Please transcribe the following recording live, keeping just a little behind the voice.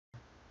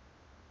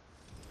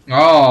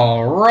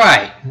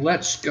Alright,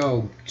 let's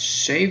go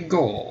save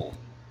Goal.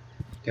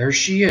 There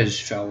she is,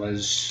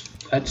 fellas.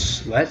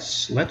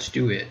 Let's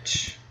do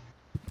it.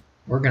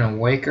 We're gonna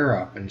wake her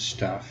up and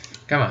stuff.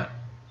 Come on.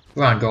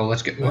 Come on, Goal,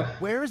 let's get... What?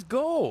 Where's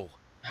Goal?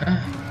 Huh?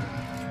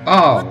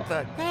 Oh. What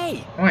the...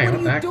 Hey, Wait, what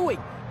are you doing?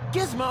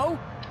 Gizmo!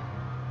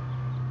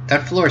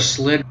 That floor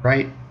slid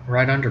right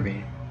under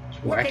me. It's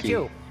wacky. Look at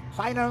you.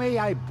 Finally,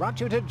 I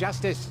brought you to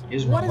justice.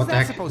 Gizmo, What is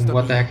that supposed to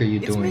what mean? the heck are you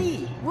It's doing?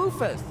 me,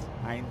 Rufus.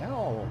 I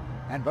know.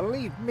 And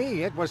believe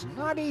me, it was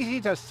not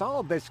easy to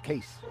solve this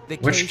case. The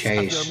Which case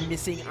case? of your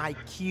missing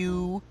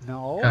IQ.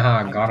 No,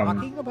 Got I'm him.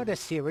 talking about a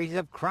series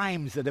of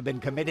crimes that have been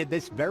committed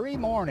this very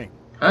morning.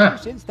 Huh? Ever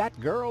since that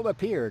girl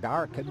appeared,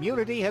 our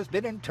community has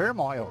been in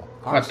turmoil.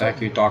 What the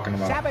heck are you talking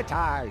about?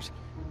 Sabotage,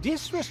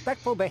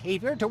 disrespectful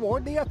behavior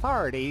toward the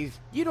authorities,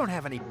 You don't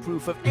have any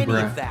proof of any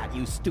Bruh. of that,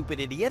 you stupid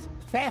idiot.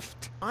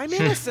 theft. I'm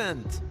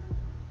innocent.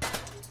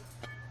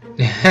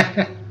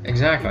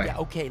 Exactly. Yeah,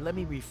 okay, let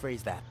me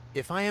rephrase that.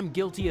 If I am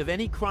guilty of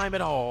any crime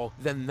at all,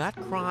 then that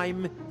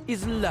crime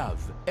is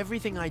love.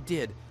 Everything I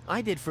did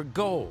for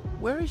Goal.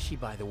 Where is she,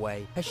 by the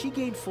way? Has she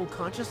gained full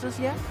consciousness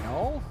yet?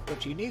 No,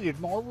 but she needed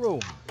more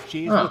room.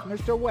 She's Huh. with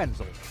Mr.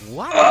 Wenzel.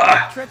 What?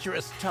 Ugh.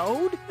 Treacherous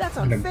toad? That's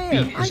I'm gonna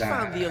unfair. beat I his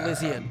found the ass.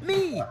 Elysian.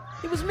 Me!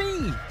 It was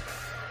me!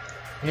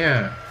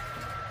 Yeah.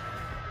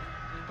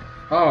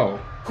 Oh.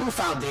 Who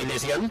found the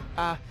Elysian?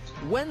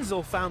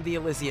 Wenzel found the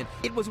Elysian.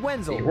 It was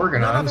Wenzel. The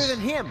Organons. None other than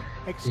him.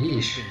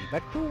 Excuse Yeesh. me,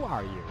 but who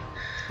are you?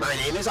 My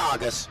name is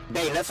Argus.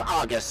 Bailiff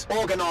Argus.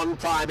 Organon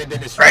Prime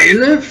Administrator.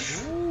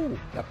 Bailiff? Ooh,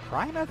 the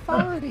prime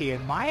authority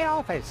in my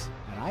office.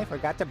 And I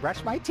forgot to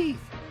brush my teeth.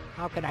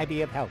 How can I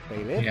be of help,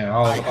 bailiff? Yeah,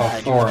 I all heard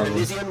you four had of an them.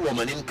 Elysian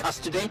woman in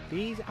custody.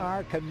 These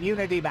are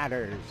community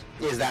matters.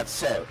 Is that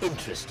so?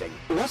 Interesting.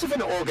 What if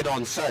an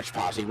Organon search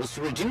party was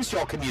to reduce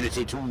your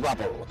community to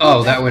rubble?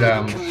 Oh, that would,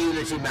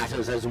 Community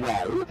matters as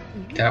well.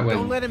 that Don't would...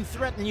 let him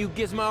threaten you,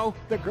 Gizmo.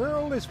 The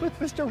girl is with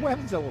Mr.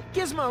 Wenzel.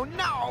 Gizmo,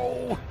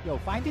 no! You'll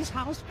find his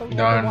house below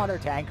Darn. the water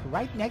tank,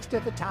 right next to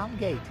the town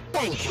gate.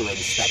 Thank you,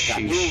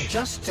 Inspector. Sheesh. You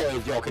just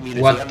saved your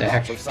community What a the lot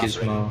heck, of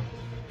suffering. Gizmo?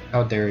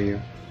 How dare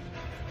you?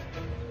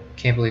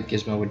 Can't believe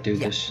Gizmo would do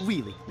Yeah, this.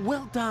 really.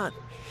 Well done.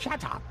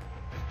 Shut up.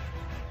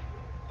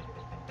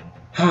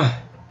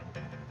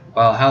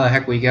 Well, how the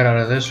heck we get out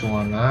of this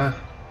one, huh?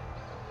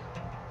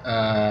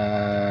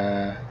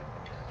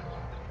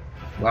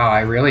 Wow,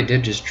 I really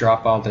did just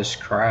drop all this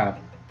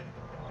crap.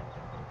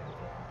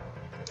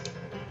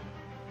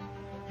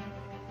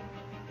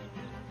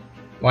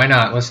 Why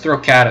not? Let's throw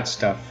cat at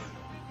stuff.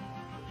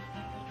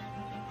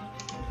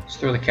 Let's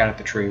throw the cat at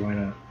the tree, why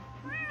not?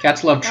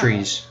 Cats love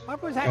trees.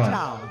 What was that Come on.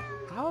 sound?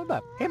 How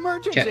the Cat,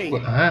 emergency?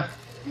 huh?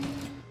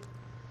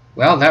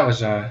 Well, that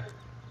was,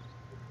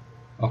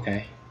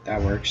 okay,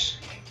 that works.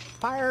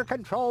 Fire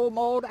control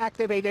mode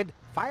activated.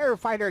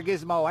 Firefighter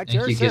Gizmo at Thank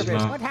your you,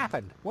 service. Gizmo. What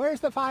happened? Where's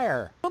the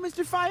fire? Oh,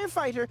 Mr.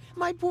 Firefighter,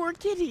 my poor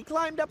kitty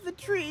climbed up the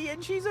tree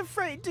and she's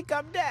afraid to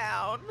come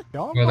down.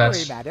 Don't Well, worry,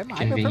 that's madam. I'm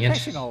a convenient.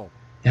 professional.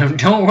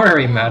 Don't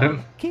worry,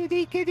 madam.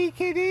 Kitty, kitty,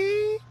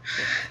 kitty.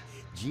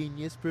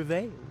 Genius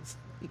prevails.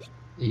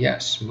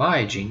 Yes,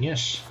 my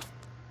genius.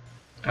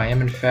 I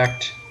am in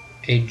fact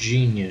a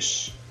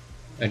genius.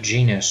 A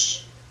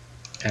genus.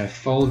 A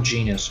full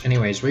genius.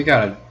 Anyways, we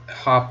gotta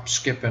hop,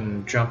 skip,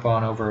 and jump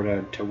on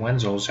over to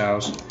Wenzel's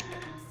house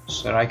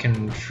so that I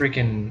can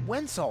freaking...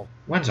 Wenzel.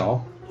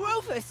 Wenzel?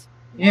 Rufus,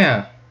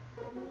 Yeah.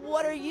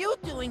 what are you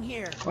doing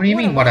here? What do you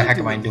mean, what the heck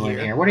am I doing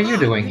here? What are you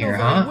doing You here,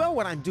 know very huh? well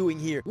what I'm doing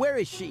here. Where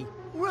is she?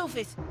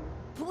 Rufus,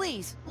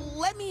 please,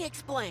 let me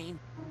explain.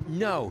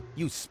 No,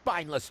 you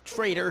spineless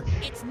traitor.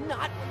 It's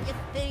not what you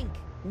think.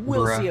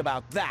 We'll Bruh. see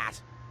about that.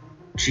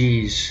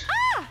 Jeez.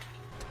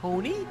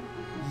 Tony?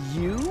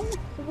 You?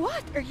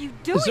 What are you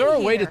doing Is there a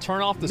way to here?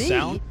 turn off the Me?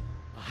 sound?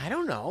 I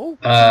don't know.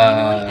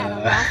 Genuinely at a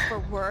loss for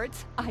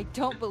words? I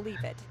don't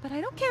believe it. But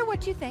I don't care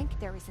what you think.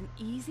 There is an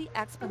easy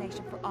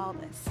explanation for all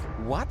this.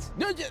 What?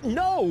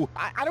 No!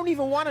 I don't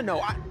even want to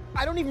know.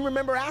 I don't even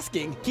remember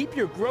asking. Keep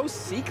your gross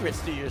secrets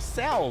to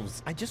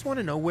yourselves. I just want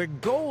to know where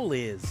Goal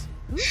is.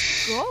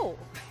 Who's Goal?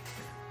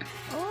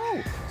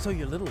 Oh, so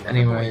your little lover boy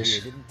Anyways.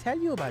 here didn't tell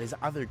you about his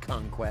other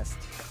conquest.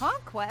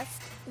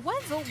 Conquest?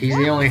 Wenzel, He's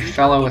what the only are you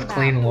fellow talking with about?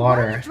 clean Why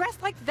water. are you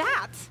dressed like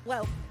that?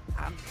 Well,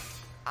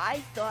 I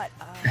thought,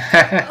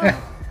 ugh.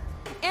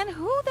 And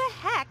who the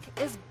heck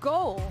is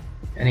Goal?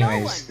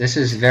 Anyways, this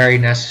is very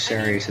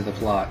necessary to the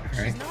plot,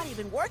 right? She's not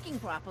even working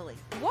properly.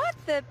 What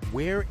the?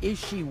 Where is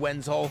she,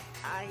 Wenzel?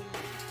 I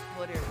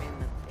put her in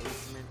the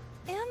basement.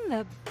 In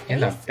the In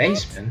the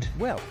basement?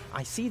 Well,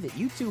 I see that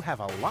you two have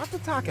a lot to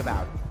talk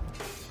about.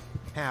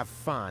 Have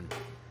fun.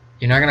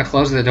 You're not gonna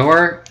close the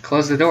door?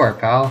 Close the door,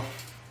 pal.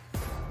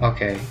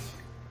 Okay.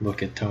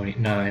 Look at Tony.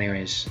 No,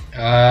 anyways.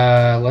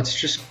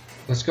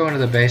 Let's go into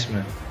the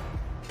basement.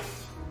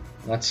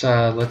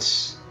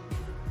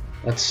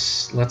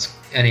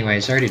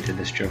 Anyways, I already did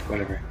this joke,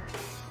 whatever.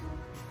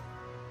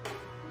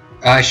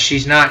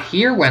 She's not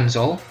here,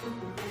 Wenzel.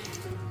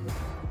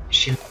 Is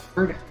she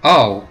heard?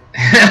 Oh.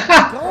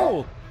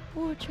 Goal!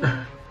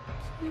 Portrait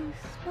too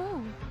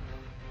small.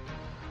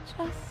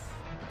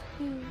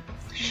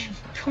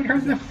 Put her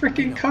in the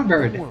freaking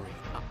cupboard. Don't worry.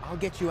 I'll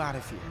get you out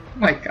of here. Oh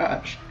my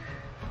gosh.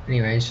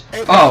 Anyways.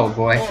 Oh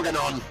boy.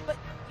 Organon. But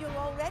you're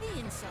already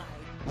inside.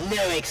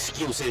 No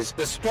excuses.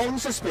 The strong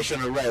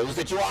suspicion arose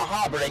that you are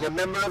harboring a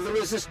member of the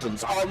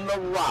Resistance on the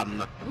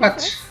run.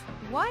 What?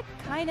 What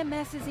kind of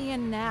mess is he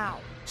in now?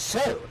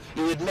 So,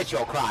 you admit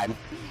your crime.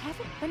 We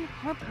haven't been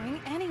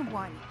harboring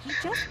anyone. He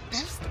just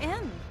burst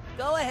in.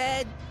 Go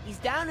ahead. He's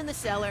down in the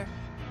cellar.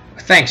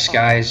 Thanks,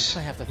 guys.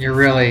 I have to You're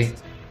think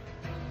fast.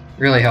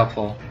 really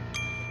helpful.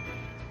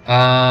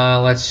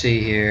 Let's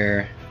see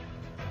here.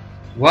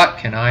 What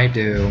can I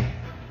do?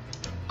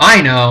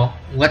 I know.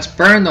 Let's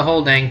burn the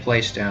whole dang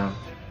place down.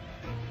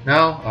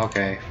 No?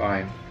 Okay,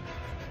 fine.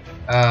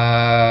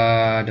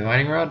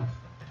 Divining Rod?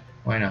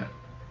 Why not?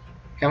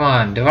 Come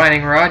on,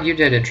 Divining Rod, you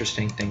did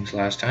interesting things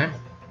last time.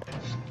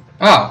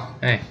 Oh,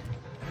 hey.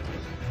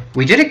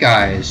 We did it,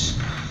 guys.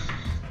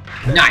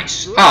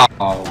 Nice.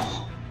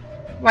 Oh.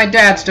 My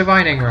dad's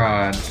Divining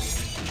Rod.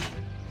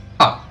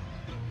 Oh.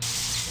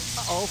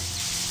 Uh-oh.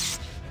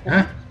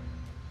 Huh?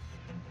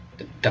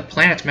 The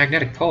planet's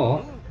magnetic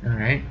pole.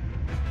 Alright.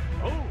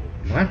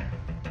 What?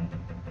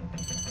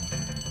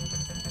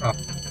 Oh.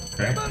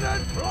 Okay.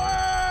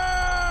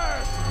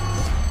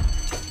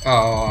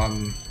 Oh,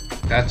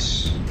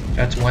 that's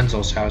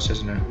Wenzel's house,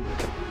 isn't it?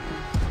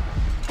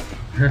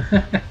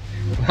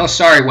 Well,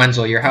 sorry,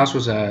 Wenzel, your house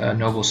was a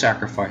noble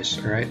sacrifice,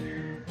 alright?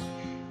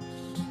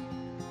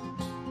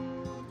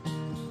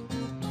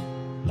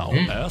 Now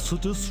as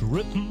it is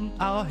written,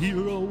 our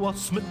hero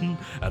was smitten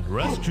and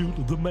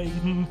rescued the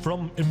maiden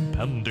from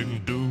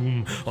impending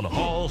doom. On a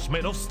horse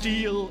made of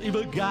steel,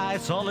 evil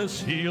guys on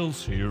his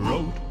heels, he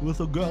rode with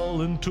a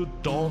girl into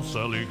dawn's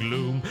early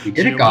gloom. We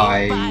did it,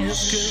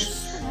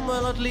 guys.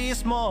 Well, at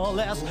least more or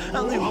less,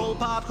 and the whole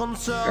part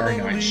concerning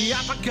the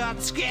nice.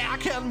 uppercut scare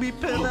can be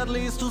pinned at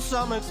least to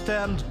some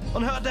extent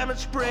on her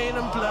damaged brain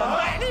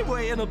implant.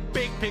 Anyway, in a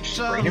big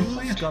picture, Brain who's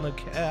implant? gonna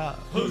care?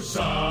 Who's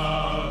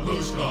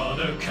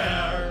gonna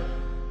care?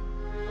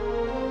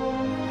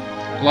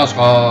 Let's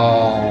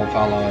go,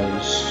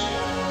 fellas.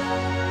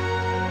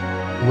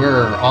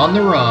 We're on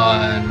the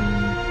run,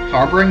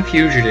 harboring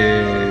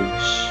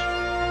fugitives.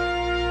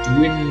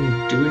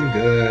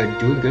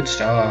 Doing good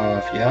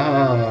stuff.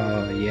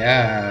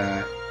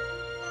 Yeah.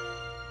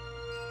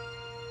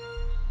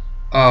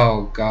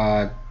 Oh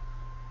God.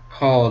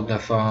 Hold the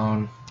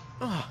phone.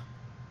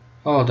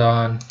 Hold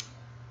on.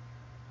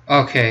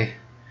 Okay.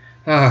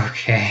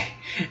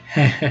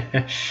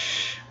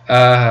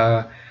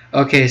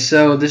 Okay,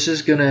 so this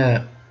is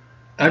gonna...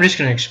 I'm just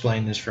gonna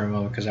explain this for a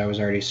moment because I was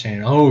already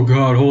saying, oh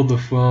God, hold the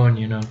phone,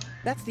 you know.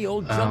 That's the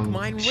old junk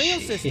mine rail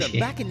system.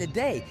 Back in the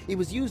day, it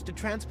was used to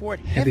transport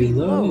heavy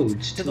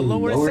loads to the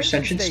lower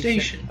ascension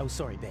station. Oh,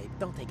 sorry, babe.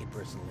 Don't take it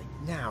personally.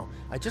 Now,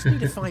 I just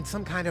need to find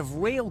some kind of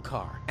rail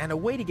car and a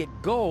way to get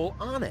Goal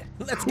on it.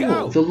 Let's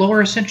go. The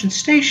lower ascension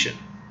station.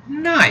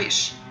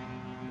 Nice.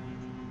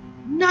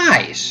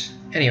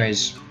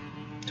 Anyways,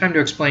 time to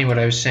explain what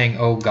I was saying,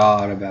 oh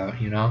God,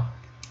 about, you know?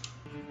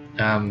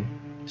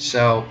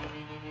 So...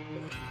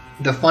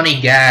 the funny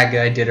gag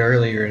I did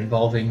earlier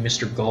involving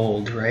Mr.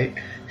 Gold, right?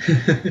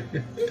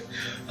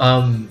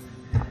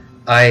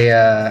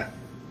 I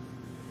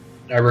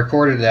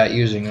recorded that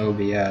using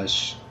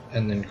OBS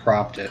and then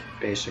cropped it,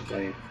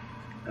 basically.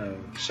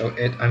 So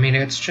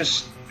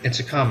it's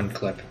a common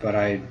clip, but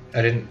I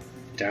didn't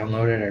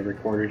download it. I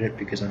recorded it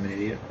because I'm an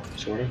idiot,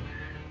 sort of.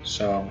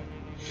 So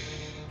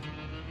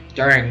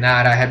during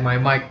that, I had my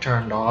mic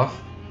turned off.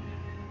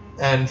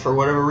 And for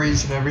whatever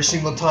reason, every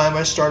single time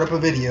I start up a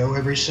video,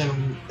 ever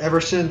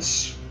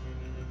since,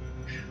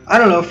 I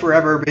don't know,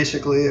 forever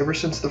basically, ever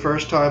since the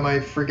first time I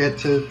forget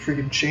to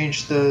freaking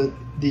change the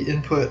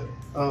input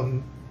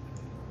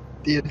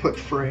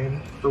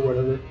frame or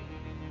whatever.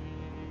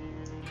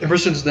 Ever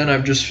since then,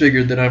 I've just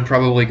figured that I'm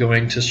probably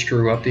going to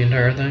screw up the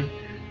entire thing,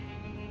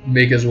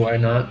 because why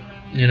not,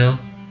 you know?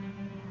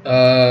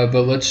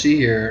 But let's see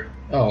here.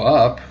 Oh,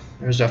 up.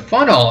 There's a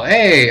funnel.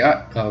 Hey.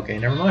 Okay,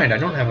 never mind. I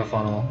don't have a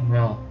funnel.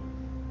 Well.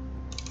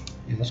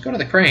 Let's go to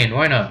the crane,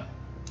 why not?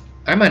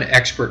 I'm an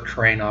expert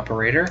crane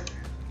operator.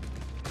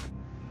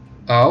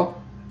 Oh.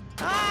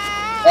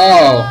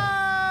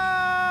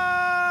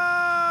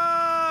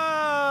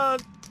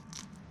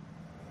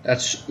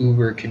 That's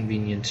uber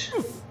convenient.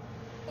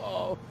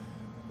 Oh,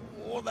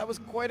 that was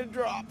quite a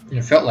drop.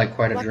 It felt like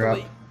quite a drop.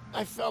 Luckily,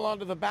 I fell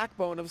onto the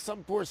backbone of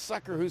some poor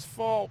sucker whose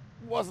fall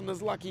wasn't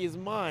as lucky as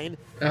mine.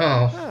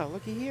 Oh.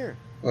 Looky here.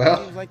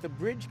 Well. Seems like the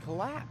bridge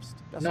collapsed.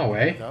 No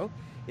way. Though.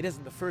 It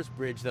isn't the first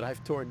bridge that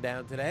I've torn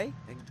down today.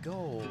 And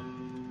Goal.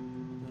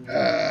 What do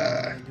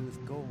I do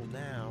with Goal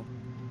now?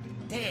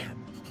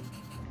 Damn.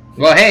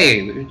 Well,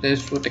 hey,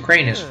 that's what the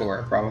crane is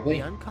for, probably.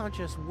 The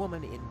unconscious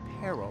woman in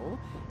peril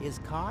is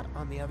caught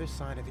on the other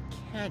side of a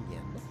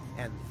canyon,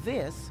 and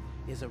this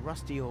is a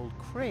rusty old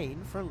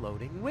crane for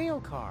loading rail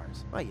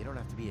cars. Well, you don't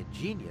have to be a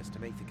genius to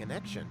make the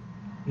connection.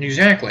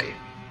 Exactly.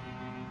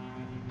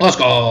 Let's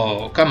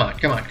go. Come on.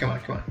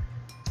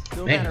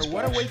 No matter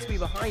what awaits me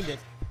behind it,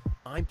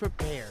 I'm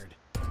prepared.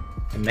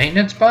 The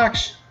maintenance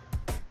box?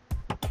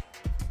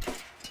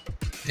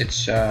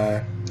 It's,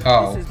 This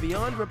oh. is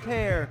beyond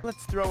repair.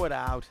 Let's throw it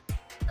out.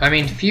 I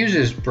mean,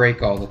 fuses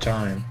break all the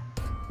time.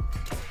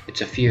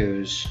 It's a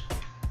fuse.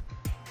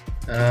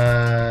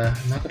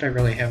 Not that I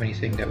really have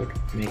anything that would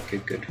make a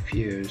good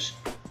fuse.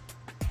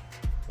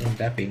 Wouldn't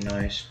that be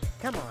nice?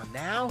 Come on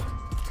now.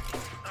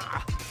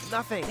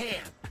 Nothing.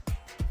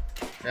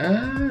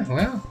 Damn.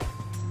 Well,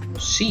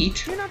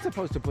 seat. You're not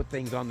supposed to put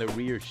things on the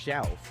rear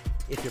shelf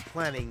if you're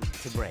planning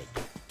to break.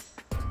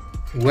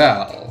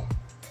 Well,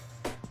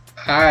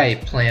 I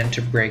plan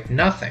to break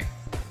nothing.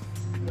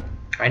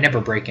 I never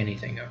break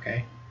anything,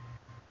 okay?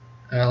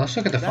 Let's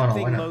look at the funnel.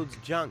 That Why thing not? loads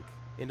junk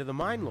into the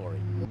mine lorry.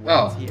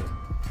 Oh. Here.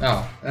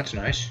 Oh, that's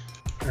nice.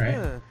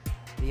 Alright.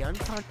 The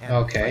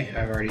Okay,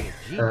 I've already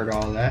heard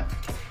all that.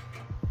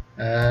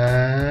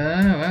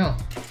 Well,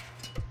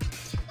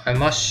 I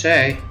must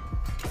say,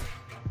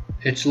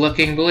 it's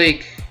looking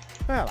bleak.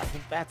 Well, I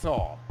think that's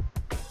all.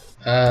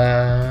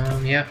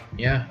 Yeah,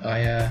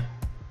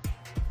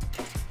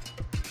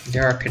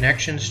 there are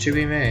connections to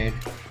be made,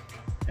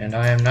 and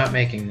I am not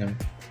making them.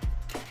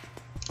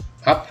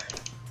 Up.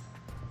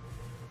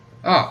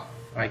 Oh,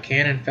 I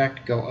can in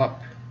fact go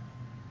up.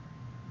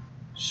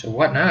 So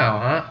what now,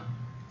 huh?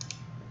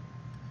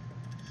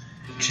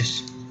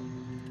 Just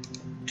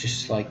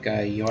like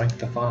yoink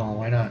the funnel,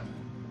 why not?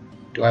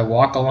 Do I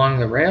walk along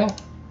the rail?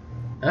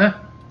 Huh?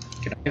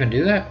 Can I even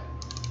do that?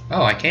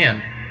 Oh, I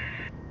can.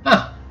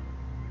 Huh.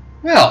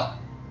 Well,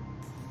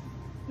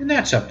 isn't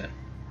that something?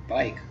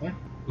 Bike, what?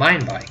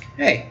 Mine bike.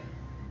 Hey.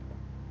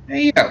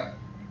 Hey you. Get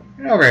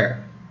over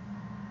here.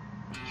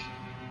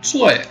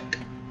 Slick.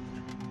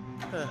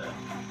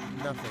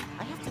 Nothing.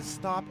 I have to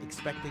stop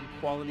expecting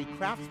quality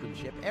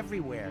craftsmanship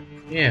everywhere.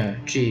 Yeah,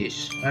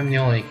 jeez. I'm the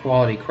only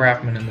quality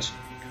craftsman in this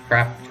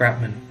quality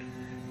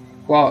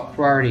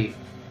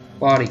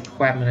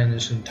craftsman in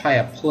this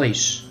entire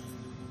place.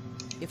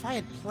 If I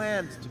had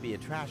planned to be a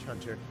trash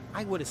hunter,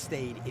 I would have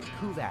stayed in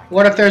Kuvak.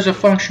 What if there's a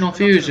functional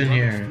fuse in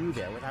here? Through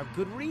there without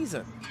good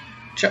reason.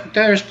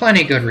 There's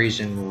plenty good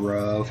reason,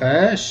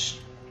 Rufus.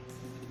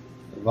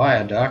 The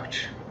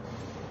viaduct.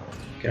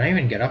 Can I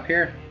even get up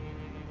here?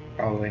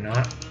 Probably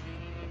not.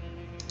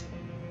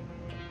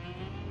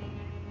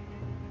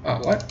 Oh,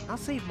 what? I'll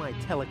save my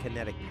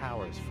telekinetic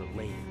powers for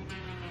later.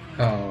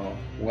 Oh,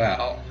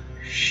 well.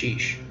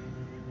 Sheesh.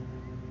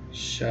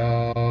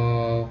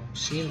 So,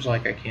 seems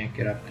like I can't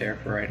get up there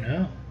for right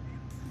now.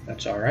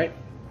 That's alright.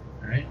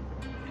 Alright.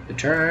 To the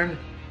turn.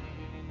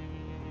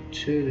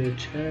 To the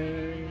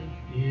turn.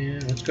 Yeah,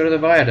 let's go to the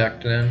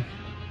viaduct then.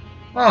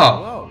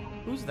 Oh! Whoa,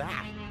 who's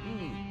that?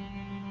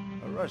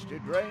 A rusty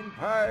drain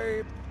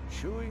pipe,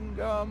 chewing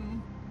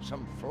gum,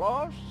 some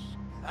floss.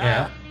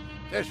 Yeah.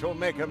 This will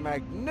make a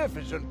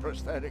magnificent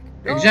prosthetic.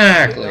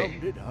 Exactly.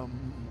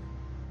 Dum-de-dum.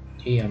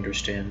 He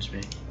understands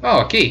me.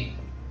 Oh, a key.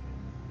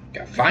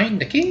 Gotta find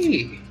the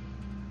key.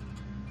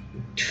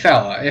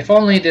 Fella, if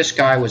only this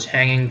guy was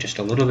hanging just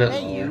a little bit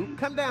Hey, lower. you,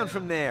 come down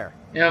from there.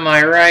 Am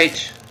I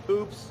right?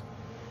 Oops.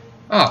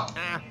 Oh,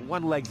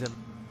 One leg's him.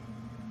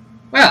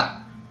 well.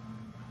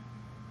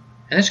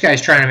 And this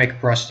guy's trying to make a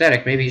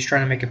prosthetic. Maybe he's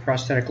trying to make a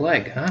prosthetic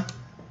leg, huh?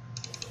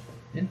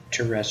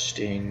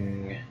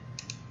 Interesting.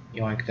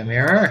 Yoink the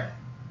mirror.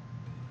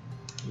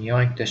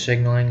 Yoink the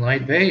signaling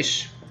light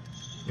base.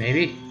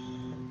 Maybe.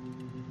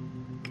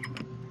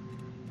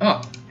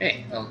 Oh,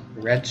 hey, a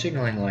red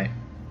signaling light.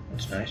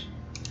 That's nice.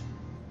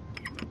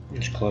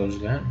 Just close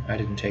that. I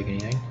didn't take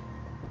anything.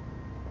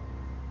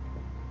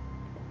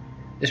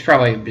 This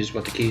probably is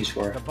what the key's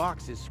for. The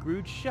box is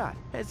screwed shut,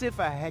 as if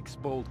a hex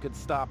bolt could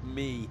stop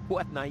me.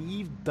 What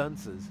naive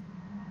dunces.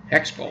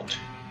 Hex bolt.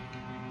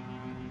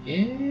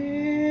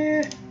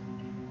 Yeah.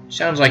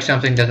 Sounds like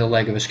something that the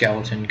leg of a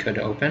skeleton could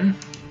open.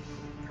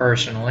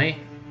 Personally.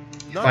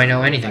 If I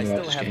know anything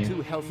about this I still have game.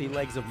 2 healthy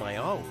legs of my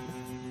own.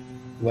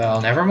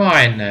 Well, never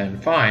mind then.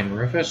 Fine,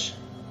 Rufus.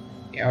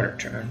 The outer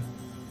turn.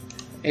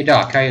 Hey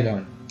Doc, how you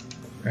doing?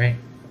 Right?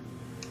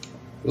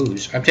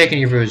 Booze. I'm taking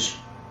your booze.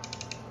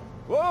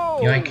 Whoa,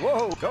 Yoink.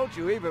 whoa, don't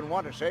you even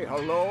want to say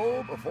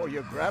hello before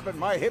you're grabbing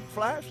my hip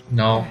flask?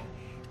 No.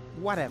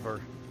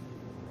 Whatever.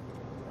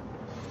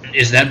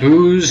 Is that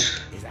booze?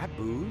 Is that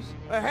booze?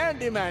 A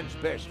handyman's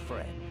best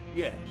friend,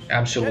 yes.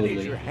 Absolutely.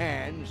 Steadies your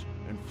hands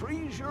and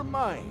frees your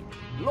mind.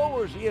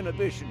 Lowers the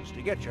inhibitions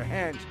to get your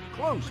hands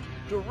close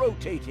to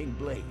rotating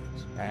blades.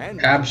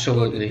 And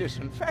Absolutely. it's a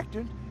good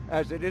disinfectant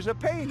as it is a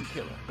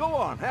painkiller. Go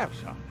on, have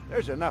some.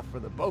 There's enough for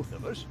the both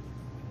of us.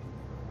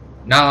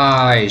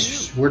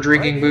 Nice. We're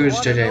drinking booze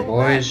today,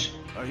 boys.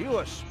 Are you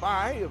a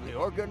spy of the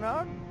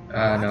Organon?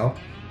 No.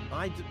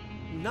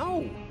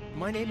 No.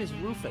 My name is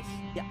Rufus.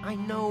 Yeah, I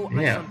know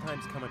Yeah. I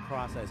sometimes come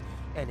across as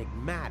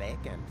enigmatic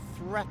and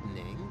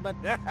threatening, but...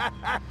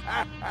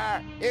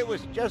 It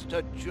was just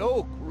a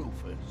joke,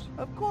 Rufus.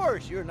 Of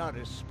course you're not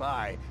a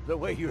spy, the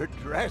way you're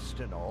dressed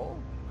and all.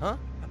 Huh?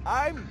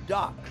 I'm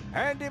Doc,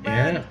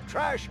 handyman, Yeah.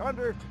 trash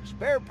hunter,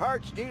 spare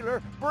parts dealer,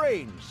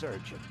 brain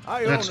surgeon.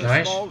 I That's own a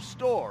nice. small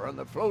store on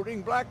the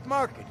floating black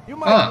market. You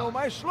might Ah. know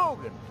my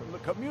slogan from the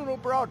communal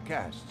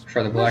broadcasts.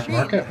 For the black Machine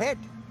market? Head,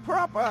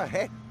 Prop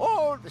ahead,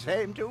 all the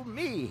same to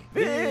me.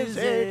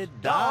 Visit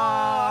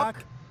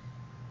Doc.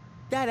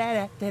 Da da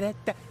da da da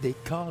da. They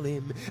call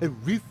him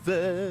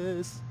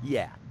Rufus.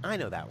 Yeah, I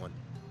know that one.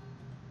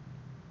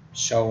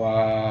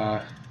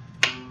 So,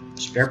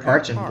 spare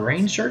parts and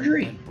brain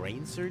surgery? And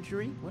brain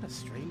surgery? What a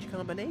strange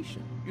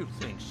combination. You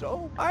think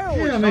so? I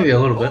always Yeah, maybe a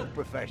thought little both bit.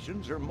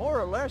 professions are more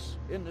or less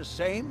in the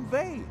same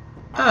vein.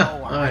 Huh,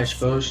 Oh, I see.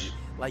 suppose.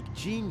 Like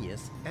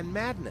genius and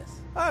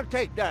madness. I'll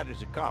take that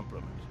as a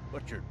compliment,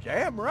 but you're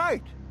damn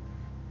right.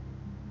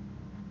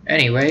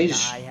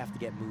 Anyways, I have to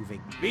get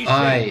moving. Be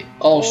I safe.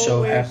 also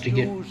Always have to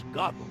get... use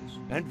goggles.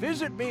 And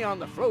visit me on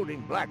the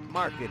floating black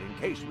market in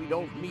case we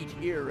don't meet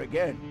here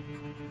again.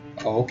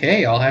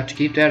 Okay, I'll have to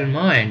keep that in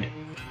mind.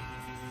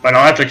 But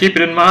I'll have to keep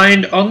it in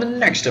mind on the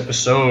next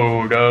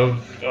episode of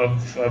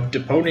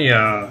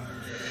Deponia.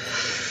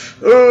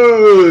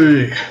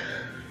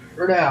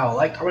 For now,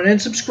 like, comment,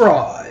 and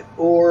subscribe,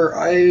 or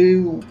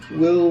I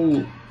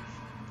will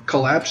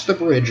collapse the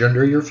bridge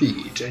under your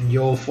feet, and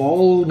you'll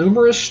follow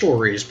numerous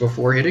stories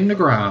before hitting the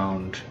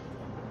ground.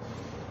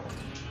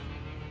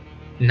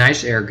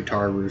 Nice air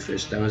guitar,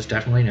 Rufus. That was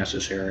definitely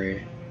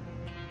necessary.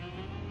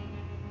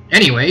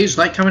 Anyways,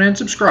 like, comment, and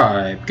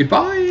subscribe.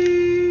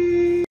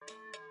 Goodbye!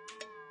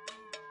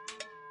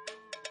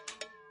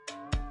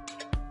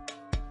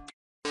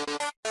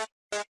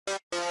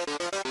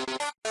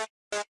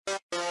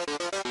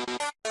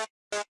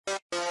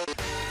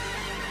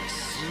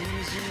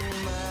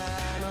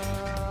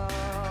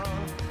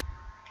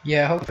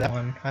 Yeah, I hope that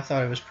one. I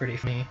thought it was pretty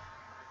funny.